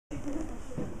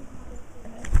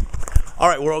All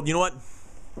right, world, you know what?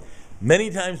 Many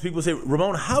times people say,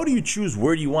 Ramon, how do you choose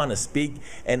where do you want to speak?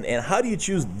 And how do you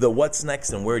choose the what's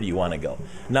next and where do you want to go?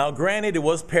 Now, granted, it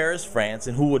was Paris, France,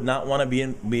 and who would not want to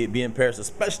be in Paris,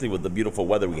 especially with the beautiful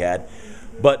weather we had.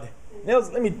 But,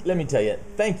 Nils, let me tell you,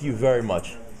 thank you very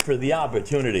much for the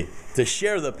opportunity to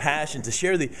share the passion, to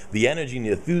share the energy and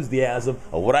the enthusiasm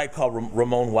of what I call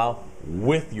RamonWOW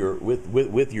with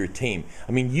your team.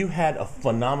 I mean, you had a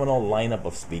phenomenal lineup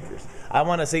of speakers. I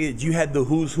want to say that you had the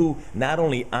who's who, not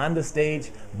only on the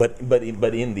stage, but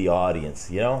in the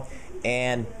audience, you know?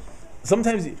 And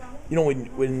sometimes, you know,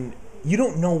 when you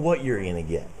don't know what you're going to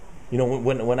get. You know,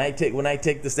 when I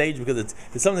take the stage, because it's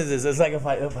sometimes it's like if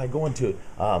I go into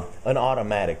an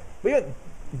automatic. But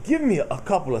give me a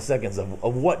couple of seconds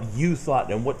of what you thought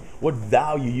and what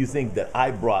value you think that I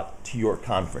brought to your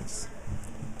conference.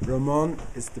 Ramon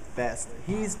is the best.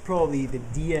 He's probably the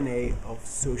DNA of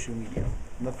social media.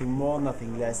 Nothing more,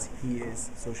 nothing less. He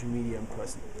is social media in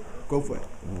person. Go for it.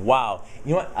 Wow.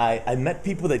 You know what? I met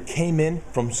people that came in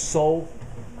from Seoul,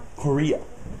 Korea,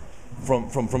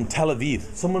 from Tel Aviv,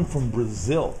 someone from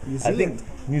Brazil. New Zealand. I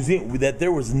think New Zealand, that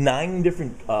there was 9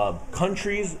 different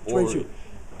countries. 22.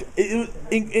 It was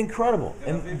incredible.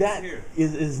 And that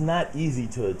is not easy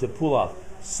to pull off.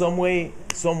 Some way,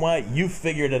 you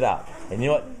figured it out. And you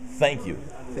know what? Thank you.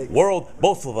 Thanks. World,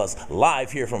 both of us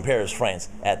live here from Paris, France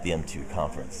at the M2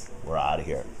 conference. We're out of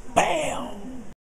here. Bam!